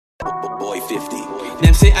Boy 50.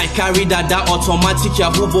 Them say I carry that automatic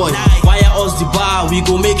Yahoo boy. Wire us the bar, we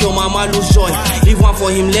go make your mama lose joy. Leave one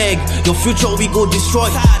for him leg, your future we go destroy.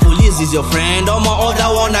 Police is your friend, all my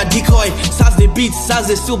other one a decoy. Saz the beat, Saz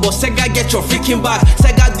the still, but Sega get your freaking back.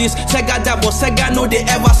 Sega this, Sega that, but Sega know they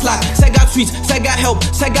ever slack. Sega tweet, Sega help,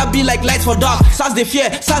 Sega be like light for dark. Saz the fear,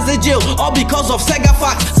 Saz the jail, all because of Sega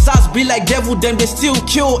fact. Saz be like devil, them they still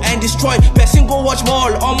kill and destroy. Person go watch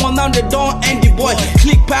ball, all now they don't end the boy.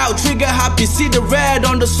 Click pow, trigger happy, see the red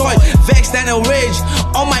on the soil. Vexed and enraged,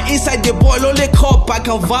 on my inside the boil. Only cup I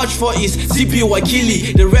can vouch for is CP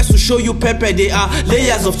Wakili. The rest will show you pepper, they are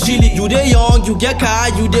layers of chili. You they young, you get car,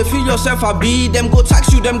 you they feel yourself a be. Them go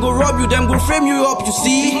tax you, them go rob you, them go frame you up, you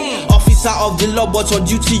see. Officer of the law, but on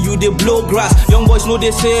duty you they blow grass. Young boys know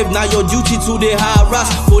they save, now your duty to they harass.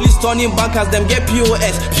 Police turning bankers, them get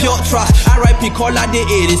POS, pure trust. RIP caller day,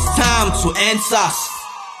 it is time to end SARS.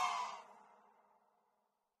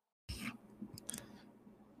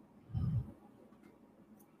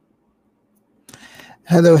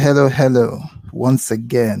 Hello. Once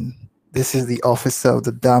again, this is the Officer of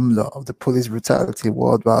the Damn Law of the Police Brutality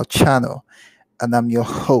Worldwide channel, and I'm your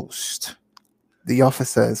host. The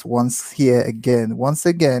officer is once again,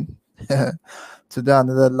 to do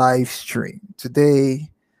another live stream.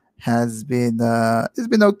 Today has been, it's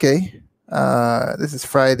been okay. This is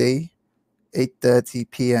Friday,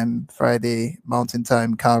 8:30 p.m. Friday, Mountain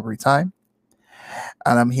Time, Calgary time.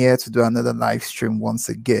 And I'm here to do another live stream once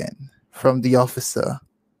again from the officer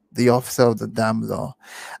of the Damn Law.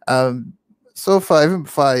 So far, even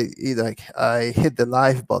before I hit the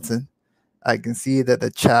live button, I can see that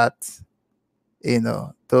the chat,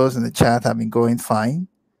 those in the chat have been going fine.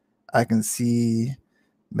 I can see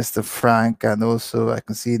Mr. Frank, and also I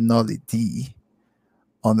can see Nolly D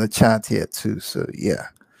on the chat here too. So yeah,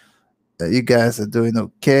 you guys are doing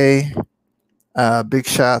okay. Big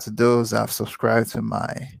shout out to those that have subscribed to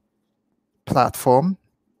my platform.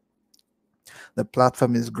 The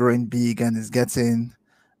platform is growing big and is getting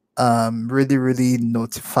really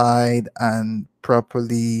notified and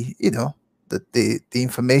properly, the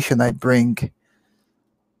information I bring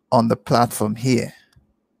on the platform here.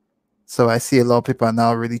 So I see a lot of people are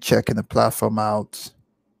now really checking the platform out.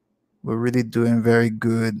 We're really doing very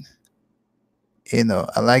good.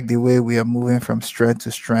 I like the way we are moving from strength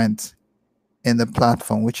to strength in the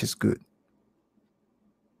platform, which is good.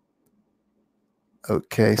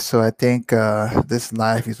 Okay, so I think this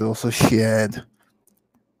live is also shared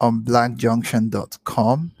on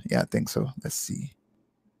blackjunction.com. Yeah, I think so. Let's see.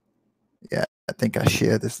 Yeah, I think I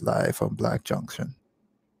shared this live on Black Junction.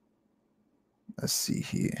 Let's see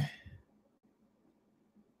here.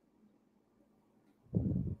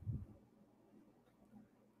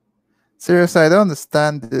 Seriously, I don't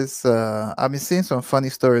understand this. I've been seeing some funny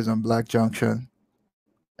stories on Black Junction.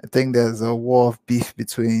 I think there's a war of beef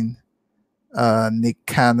between Nick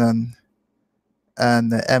Cannon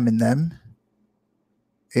and Eminem.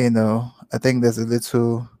 I think there's a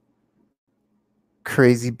little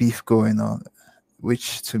crazy beef going on,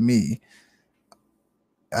 which to me,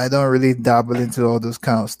 I don't really dabble into all those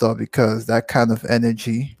kind of stuff because that kind of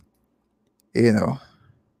energy, I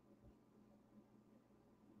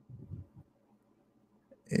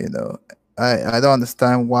don't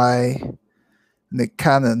understand why Nick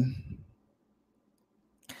Cannon,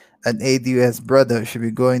 an ADUS brother, should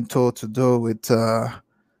be going toe to toe with a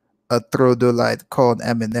troglodyte called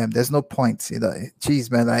Eminem. There's no point, Jeez,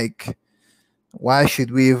 man, why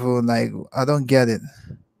should we even, I don't get it,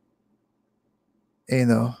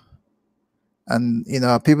 and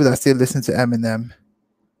people that still listen to Eminem,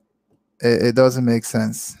 it doesn't make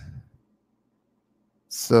sense.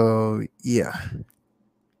 So yeah,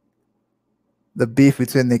 the beef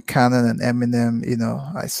between Nick Cannon and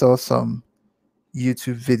Eminem, I saw some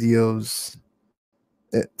YouTube videos.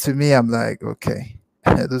 To me, I'm like, okay,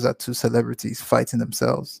 those are two celebrities fighting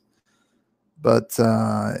themselves. But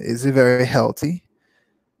is it very healthy?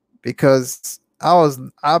 Because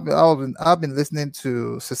I've been listening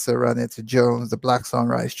to Sister Ranetta Jones, the Black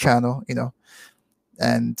Sunrise channel,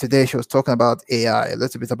 and today she was talking about AI, a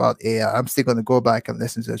little bit about AI. I'm still going to go back and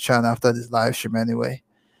listen to the channel after this live stream anyway.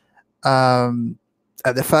 And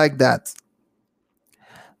the fact that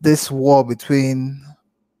this war between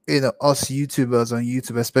us YouTubers on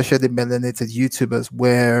YouTube, especially melanated YouTubers,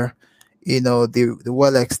 where the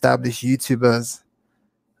well-established YouTubers,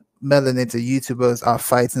 melanated YouTubers, are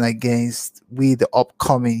fighting against the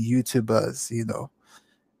upcoming YouTubers,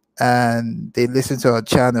 and they listen to our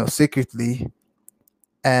channel secretly,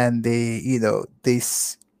 and they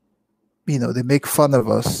make fun of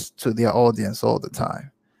us to their audience all the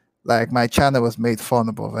time. Like my channel was made fun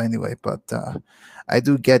of anyway, but I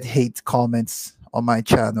do get hate comments on my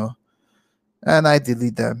channel, and I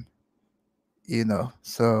delete them.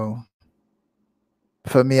 So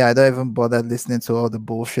for me, I don't even bother listening to all the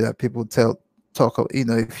bullshit that people talk.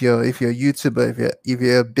 If you're a YouTuber, if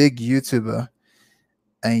you're a big YouTuber,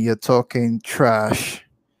 and you're talking trash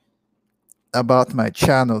about my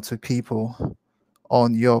channel to people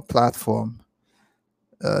on your platform,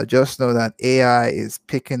 just know that AI is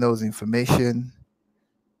picking those information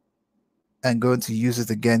and going to use it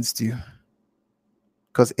against you.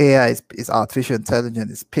 Because AI is artificial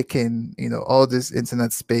intelligence. It's picking, all this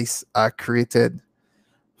internet space are created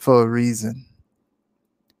for a reason.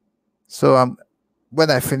 So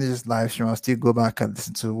when I finish this live stream, I'll still go back and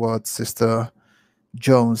listen to what Sister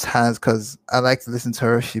Jones has, because I like to listen to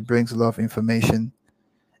her. She brings a lot of information.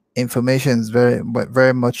 Information is very,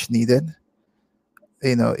 very much needed.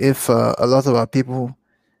 If a lot of our people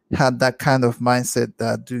had that kind of mindset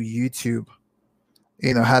that do YouTube,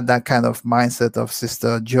 had that kind of mindset of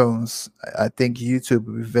Sister Jones, I think YouTube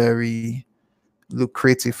would be very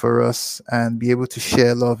lucrative for us and be able to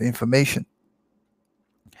share a lot of information.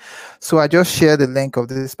 So I just shared the link of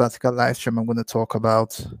this particular live stream. I'm going to talk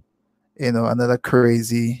about, another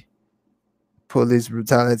crazy police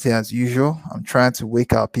brutality as usual. I'm trying to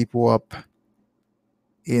wake our people up,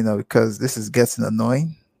 because this is getting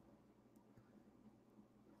annoying.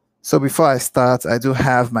 So before I start, I do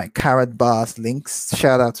have my Karatbars links.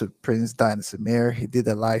 Shout out to Prince Dynasty Mayor. He did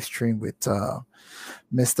a live stream with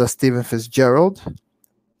Mr. Stephen Fitzgerald.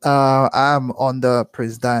 I'm on the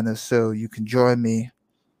Prince Dynasty, so you can join me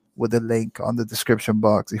with the link on the description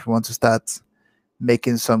box if you want to start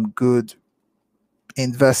making some good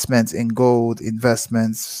investments in gold,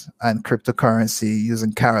 investments and cryptocurrency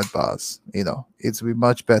using Karatbars. It will be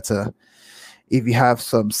much better if you have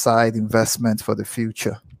some side investment for the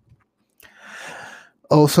future.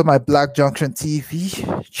 Also, my Black Junction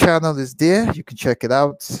TV channel is there. You can check it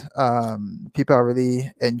out. People are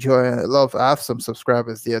really enjoying a lot. I have some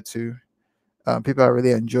subscribers there too. People are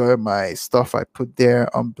really enjoying my stuff I put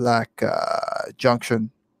there on Black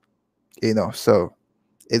Junction. So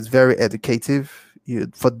it's very educative.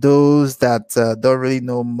 For those that don't really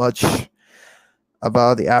know much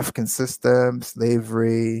about the African system,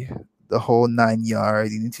 slavery, the whole 9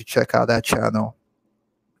 yards, you need to check out that channel.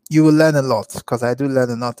 You will learn a lot, because I do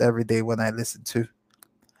learn a lot every day when I listen to.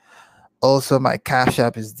 Also, my Cash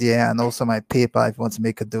App is there, and also my PayPal if you want to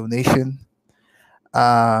make a donation.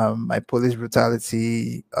 My police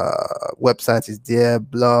brutality website is there,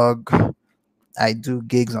 blog. I do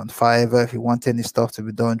gigs on Fiverr if you want any stuff to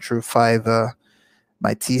be done through Fiverr.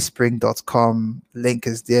 My teespring.com link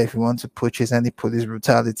is there if you want to purchase any police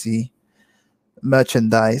brutality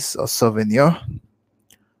merchandise or souvenir.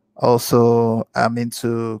 Also, I'm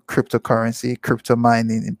into cryptocurrency, crypto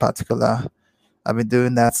mining in particular. I've been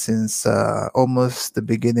doing that since almost the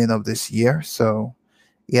beginning of this year. So,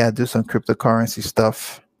 yeah, I do some cryptocurrency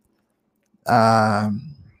stuff.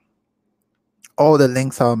 All the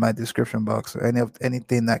links are in my description box. So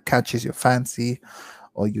anything that catches your fancy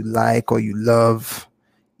or you like or you love.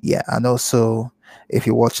 Yeah, and also, if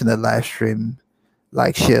you're watching the live stream,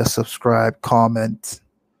 like, share, subscribe, comment.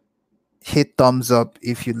 Hit thumbs up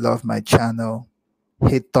if you love my channel.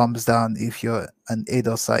 Hit thumbs down if you're an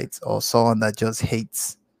Adosite or someone that just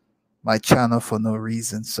hates my channel for no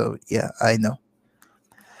reason. So yeah, I know.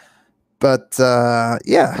 But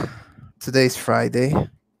yeah, today's Friday.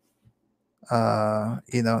 I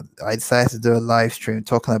decided to do a live stream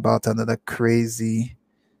talking about another crazy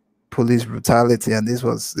police brutality, and this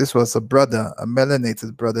was a brother, a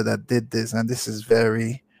melanated brother that did this, and this is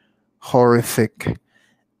very horrific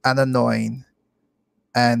and annoying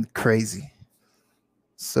and crazy.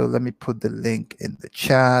 So let me put the link in the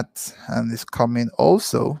chat, and it's coming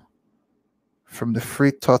also from the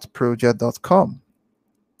freethoughtproject.com.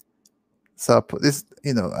 So I put this,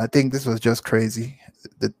 I think this was just crazy.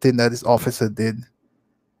 The thing that this officer did,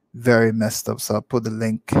 very messed up. So I'll put the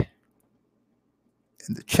link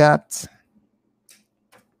in the chat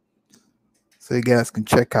so you guys can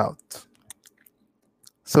check out.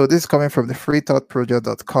 So this is coming from the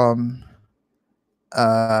freethoughtproject.com.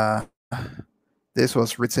 This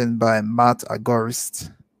was written by Matt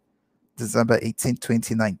Agorist, December 18,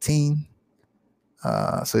 2019.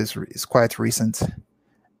 So it's quite recent.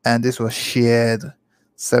 And this was shared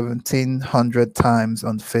 1,700 times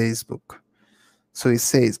on Facebook. So it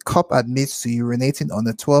says, cop admits to urinating on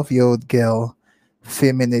a 12-year-old girl,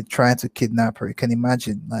 filming it, trying to kidnap her. You can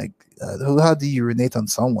imagine, like, how do you urinate on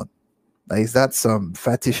someone? Like, is that some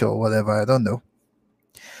fetish or whatever? I don't know.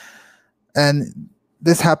 And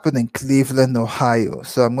This happened in Cleveland, Ohio.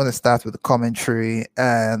 So I'm going to start with the commentary,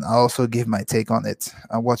 and I'll also give my take on it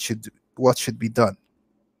and what should be done.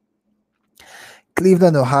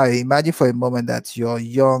 Cleveland, Ohio. Imagine for a moment that your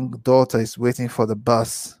young daughter is waiting for the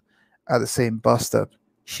bus at the same bus stop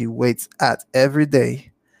she waits at every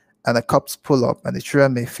day, and the cops pull up, and the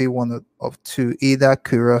children may feel one of two, either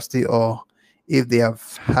curiosity or, if they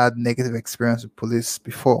have had negative experience with police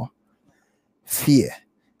before, fear.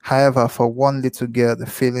 However, for one little girl, the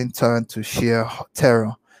feeling turned to sheer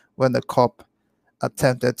terror when the cop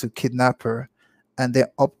attempted to kidnap her and then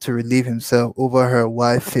up to relieve himself over her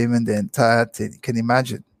while filming the entire thing. You can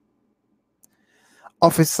imagine.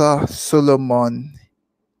 Officer Solomon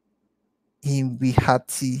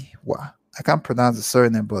Inwihatiwa. I can't pronounce the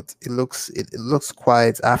surname, but it looks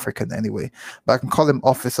quite African anyway. But I can call him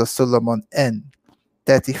Officer Solomon N.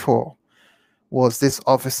 34 was this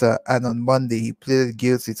officer, and on Monday he pleaded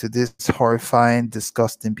guilty to this horrifying,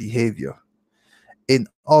 disgusting behavior. In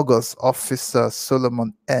August, Officer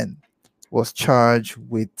Solomon N was charged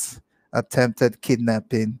with attempted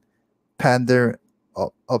kidnapping, pander,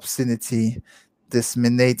 obscenity,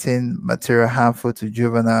 disseminating material harmful to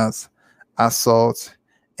juveniles, assault,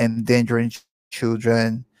 endangering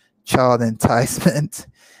children, child enticement,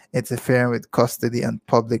 interfering with custody, and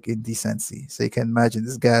public indecency. So you can imagine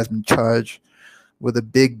this guy has been charged with the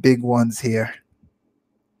big ones here.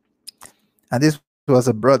 And this was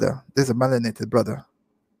a brother. This is a melanated brother.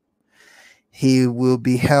 He will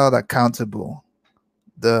be held accountable.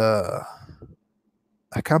 I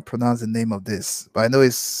can't pronounce the name of this, but I know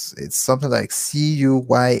it's something like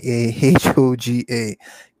Cuyahoga.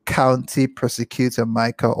 County Prosecutor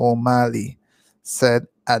Michael O'Malley said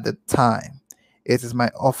at the time, It is my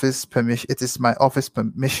office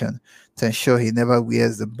permission to ensure he never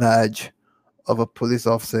wears the badge of a police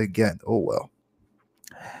officer again. Oh well.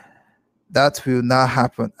 That will now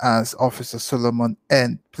happen as Officer Solomon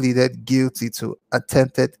N pleaded guilty to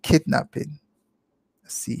attempted kidnapping.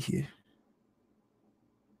 Let's see here.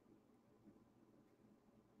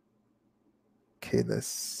 Okay,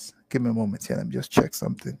 let's give me a moment here. Let me just check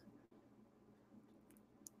something.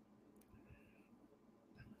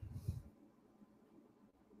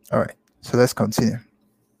 All right, so let's continue.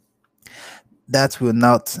 That will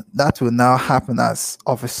now happen as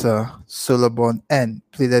Officer Solomon N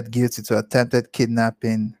pleaded guilty to attempted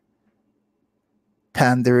kidnapping,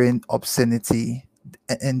 pandering, obscenity,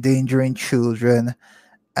 endangering children,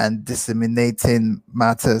 and disseminating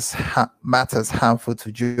matters harmful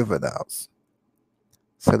to juveniles.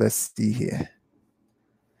 So let's see here.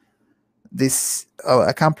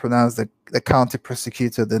 I can't pronounce the county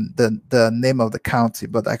prosecutor, the name of the county,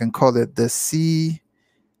 but I can call it the CuyahogA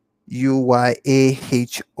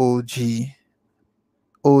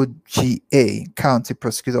County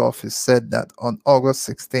Prosecutor Office said that on August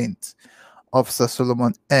 16th, Officer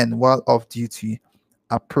Solomon N, while off duty,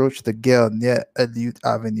 approached the girl near Eliud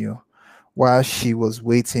Avenue while she was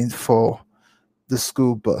waiting for the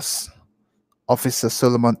school bus. Officer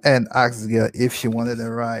Solomon N asked the girl if she wanted a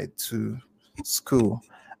ride to school.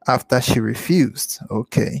 After she refused,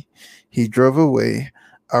 he drove away.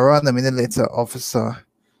 Around a minute later, Officer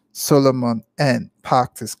Solomon N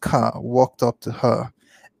parked his car, walked up to her,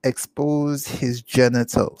 exposed his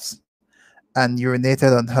genitals, and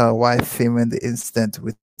urinated on her while filming the incident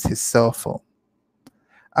with his cell phone.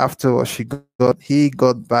 Afterwards, he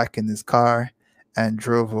got back in his car and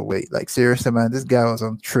drove away. Like, seriously, man, this guy was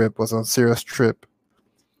on serious trip.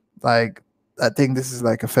 Like, I think this is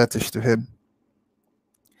like a fetish to him.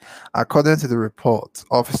 According to the report,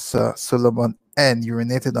 Officer Solomon N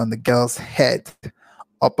urinated on the girl's head,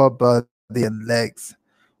 upper body, and legs.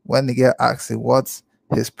 When the girl asked him what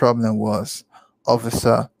his problem was,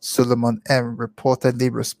 Officer Solomon N reportedly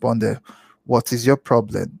responded, "What is your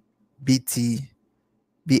problem? BITCH,"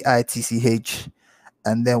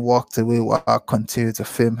 and then walked away while I continued to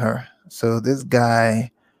film her. So this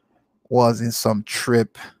guy was in some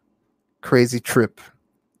crazy trip.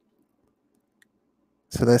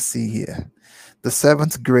 So let's see here. The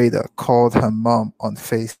 7th grader called her mom on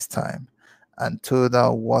FaceTime and told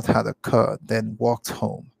her what had occurred, then walked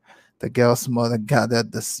home. The girl's mother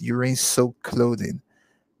gathered the urine-soaked clothing,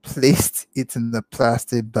 placed it in the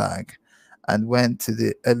plastic bag, and went to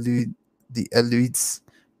the Eliud's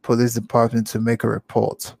police department to make a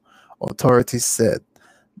report. Authorities said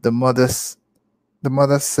the mother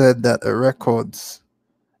said that a records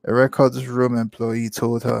room employee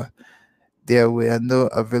told her there were no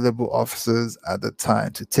available officers at the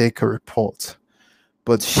time to take a report,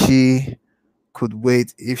 but she could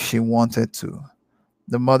wait if she wanted to.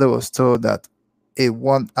 The mother was told that a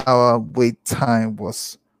 1-hour wait time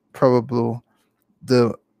was probable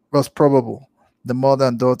The was probable the mother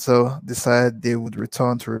and daughter decided they would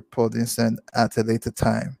return to report the incident at a later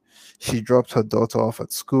time. She dropped her daughter off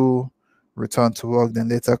at school, returned to work, then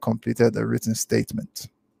later completed a written statement.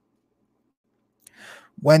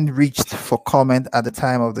 When reached for comment at the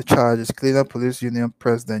time of the charges, Cleveland Police Union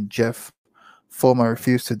President Jeff Foreman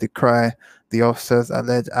refused to decry the officer's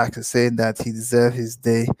alleged acts, saying that he deserved his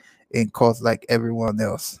day in court like everyone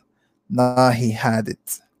else. Now he had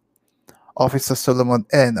it. Officer Solomon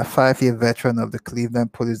N., a 5-year veteran of the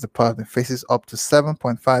Cleveland Police Department, faces up to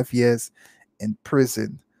 7.5 years in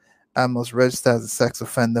prison and must register as a sex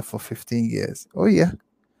offender for 15 years. Oh, yeah.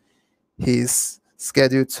 He is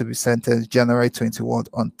scheduled to be sentenced January 21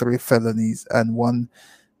 on 3 felonies and 1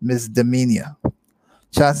 misdemeanor.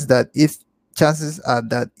 Chances are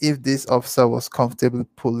that if this officer was comfortably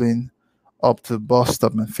pulling up to the bus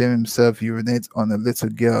stop and filming himself urinate on a little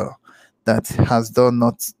girl that has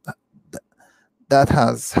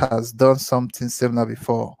done something similar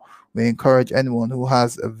before, we encourage anyone who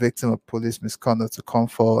has a victim of police misconduct to come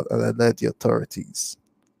forward and alert the authorities.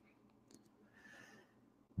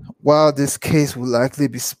 While this case will likely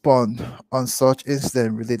be spun on such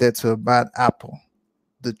incident related to a bad apple,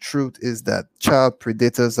 the truth is that child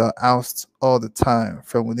predators are ousted all the time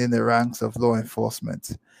from within the ranks of law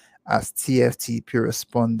enforcement, as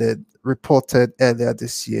TFTP reported earlier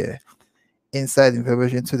this year. Inside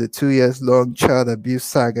information to the 2-year-long child abuse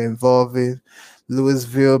saga involving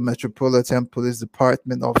Louisville Metropolitan Police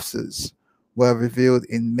Department officers were revealed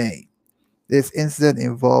in May. This incident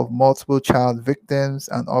involved multiple child victims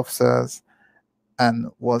and officers and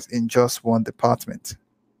was in just one department.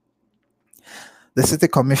 The city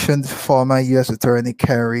commissioned former U.S. Attorney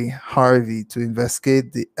Kerry Harvey to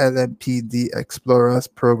investigate the LMPD Explorers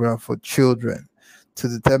program for children to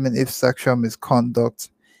determine if sexual misconduct,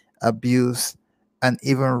 abuse, and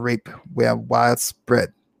even rape were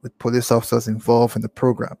widespread, with police officers involved in the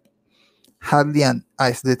program. Hardly an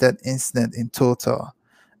isolated incident in total,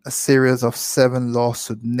 a series of 7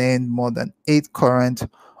 lawsuits named more than 8 current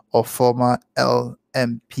or former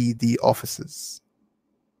LMPD officers.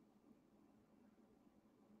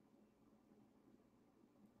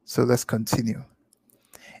 So let's continue.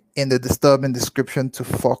 In the disturbing description to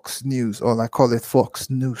Fox News, or I call it Fox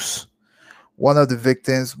News, one of the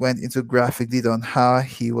victims went into graphic detail on how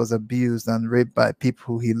he was abused and raped by people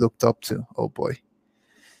who he looked up to. Oh boy.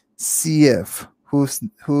 CF,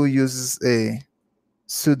 who uses a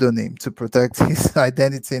pseudonym to protect his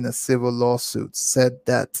identity in a civil lawsuit, said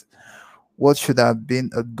that what should have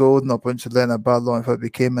been a golden opportunity to learn about law enforcement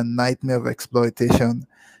became a nightmare of exploitation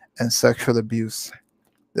and sexual abuse.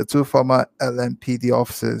 The 2 former LMPD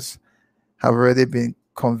officers have already been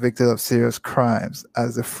convicted of serious crimes,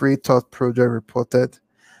 as the Free Thought Project reported,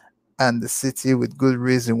 and the city, with good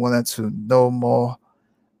reason, wanted to know more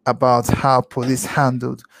about how police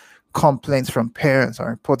handled complaints from parents or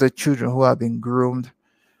reported children who have been groomed,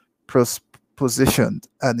 positioned,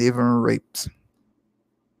 and even raped.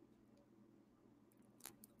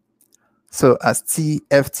 So, as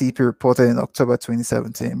TFTP reported in October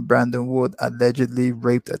 2017, Brandon Wood allegedly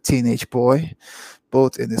raped a teenage boy,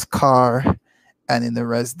 both in his car and in the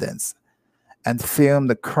residence, and filmed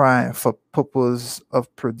the crime for purpose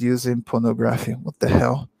of producing pornography. What the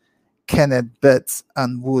hell? Kenneth Betts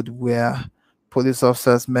and Wood were police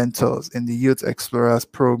officers' mentors in the Youth Explorers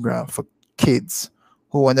program for kids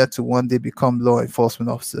who wanted to one day become law enforcement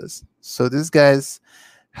officers. So these guys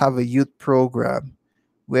have a youth program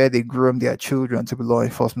where they groom their children to be law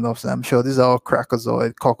enforcement officers. I'm sure these are all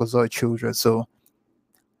Caucasoid children. So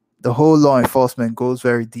the whole law enforcement goes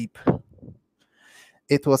very deep.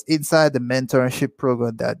 It was inside the mentorship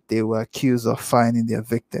program that they were accused of finding their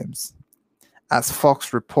victims. As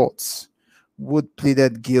Fox reports, Wood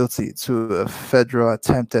pleaded guilty to a federal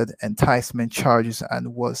attempted enticement charges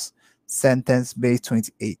and was sentenced May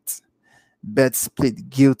 28. Betts pleaded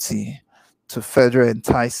guilty to federal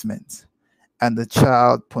enticement, and the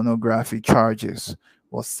child pornography charges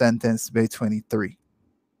was sentenced May 23.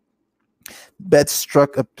 Betts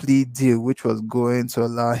struck a plea deal which was going to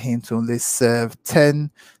allow him to only serve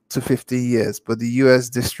 10 to 15 years, but the U.S.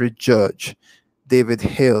 District Judge David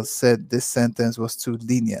Hale said this sentence was too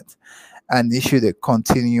lenient and issued a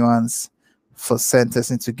continuance for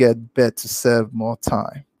sentencing to get Betts to serve more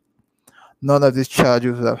time. None of these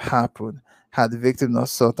charges would have happened had the victim not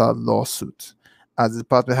sought out lawsuit, as the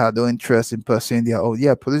department had no interest in pursuing their own.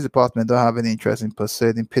 Yeah, police department don't have any interest in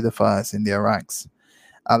pursuing pedophiles in their ranks,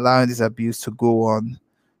 allowing this abuse to go on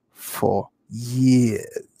for years.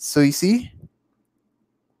 So you see,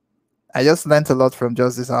 I just learned a lot from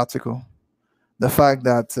just this article. The fact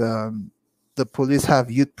that the police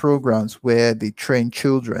have youth programs where they train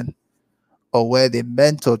children or where they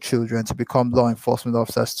mentor children to become law enforcement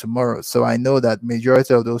officers tomorrow. So I know that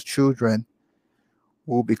majority of those children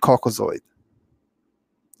will be Caucasoid.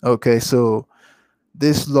 Okay, so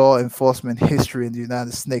this law enforcement history in the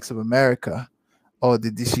United Snakes of America, or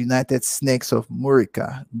the Disunited Snakes of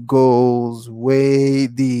Murica, goes way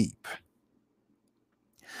deep.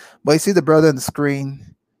 But you see the brother on the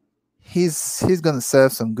screen, he's gonna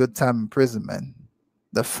serve some good time in prison, man.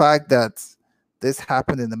 The fact that this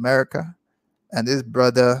happened in America and this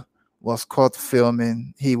brother was caught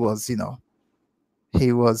filming, he was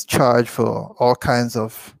charged for all kinds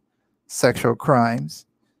of sexual crimes.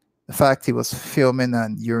 The fact he was filming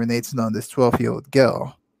and urinating on this 12-year-old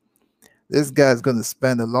girl. This guy is going to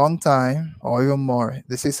spend a long time or even more.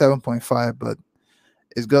 They say 7.5, but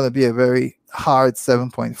it's going to be a very hard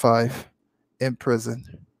 7.5 in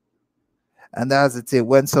prison. And that's the thing.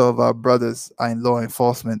 When some of our brothers are in law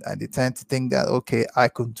enforcement and they tend to think that, okay, I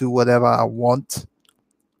could do whatever I want.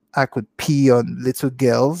 I could pee on little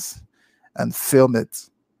girls and film it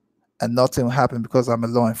and nothing will happen because I'm a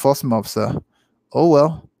law enforcement officer. Oh,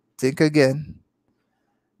 well, think again.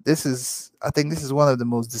 I think this is one of the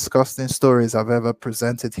most disgusting stories I've ever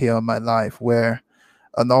presented here in my life, where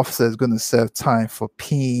an officer is going to serve time for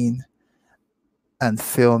peeing and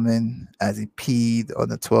filming as he peed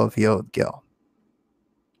on a 12-year-old girl.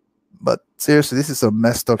 But seriously, this is some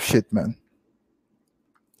messed up shit, man.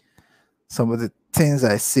 Some of the things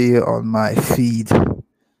I see on my feed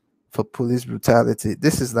for police brutality,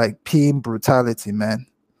 this is like peeing brutality, man.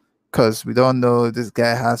 Because we don't know if this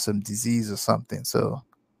guy has some disease or something. So,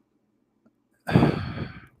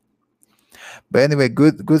 but anyway,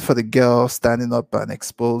 good for the girl standing up and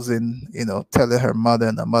exposing, telling her mother,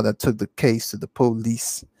 and her mother took the case to the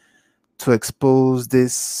police to expose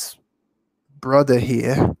this brother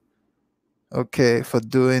here, okay, for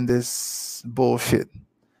doing this bullshit.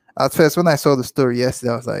 At first, when I saw the story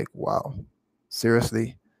yesterday, I was like, wow,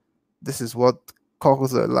 seriously, this is what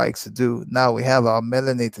Caucasoid likes to do. Now we have our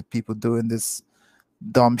melanated people doing this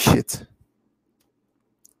dumb shit.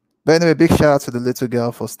 But anyway, big shout out to the little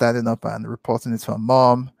girl for standing up and reporting it to her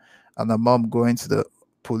mom, and her mom going to the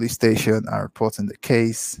police station and reporting the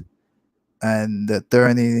case, and the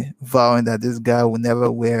attorney vowing that this guy will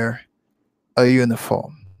never wear a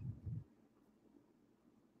uniform.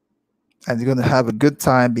 And he's going to have a good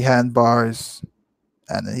time behind bars,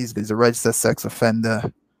 and he's a registered sex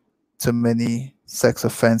offender, too many sex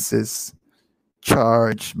offenses,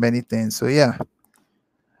 charged, many things. So yeah,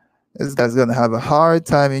 this guy's going to have a hard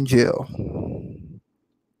time in jail.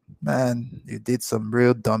 Man, you did some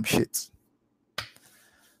real dumb shit.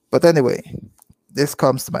 But anyway, this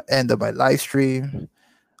comes to my end of my live stream.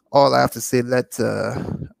 All I have to say, let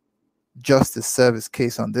justice serve his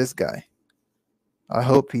case on this guy. I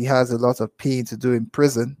hope he has a lot of peeing to do in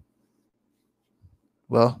prison.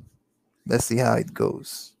 Well, let's see how it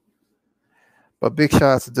goes. But big shout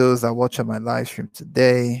out to those that watch on my live stream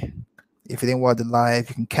today. If you didn't watch the live,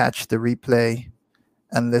 you can catch the replay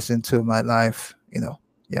and listen to my live,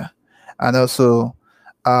 yeah. And also,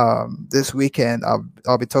 this weekend,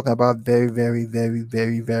 I'll be talking about very, very, very,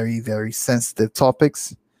 very, very, very sensitive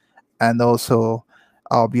topics. And also,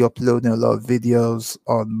 I'll be uploading a lot of videos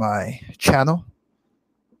on my channel.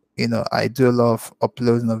 I do a lot of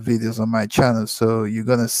uploading of videos on my channel. So you're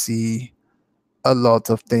going to see a lot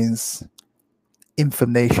of things,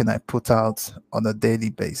 information I put out on a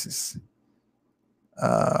daily basis.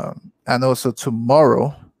 And also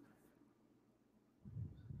tomorrow,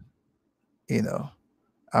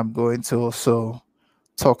 I'm going to also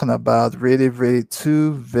talking about really, really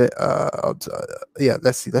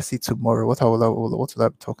let's see tomorrow. What will I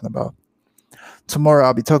be talking about? Tomorrow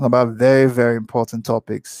I'll be talking about very, very important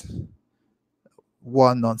topics.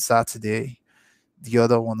 One on Saturday, the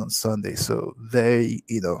other one on Sunday. So very,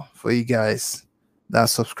 for you guys that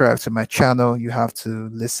subscribe to my channel, you have to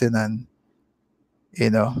listen and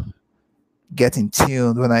get in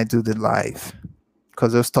tune when I do the live,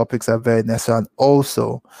 because those topics are very necessary. And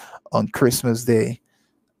also on Christmas Day,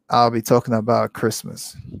 I'll be talking about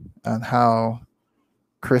Christmas and how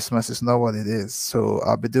Christmas is not what it is. So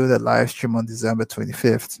I'll be doing a live stream on December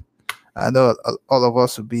 25th. I know all of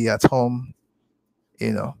us will be at home,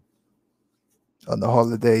 on the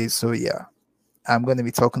holidays. So yeah, I'm going to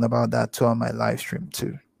be talking about that too on my live stream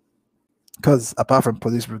too. Because apart from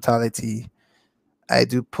police brutality, I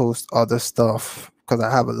do post other stuff because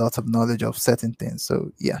I have a lot of knowledge of certain things.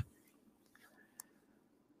 So yeah.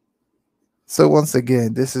 So once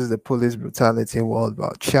again, this is the Police Brutality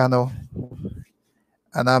Worldwide channel.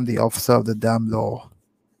 And I'm the officer of the damn law.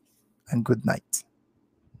 And good night.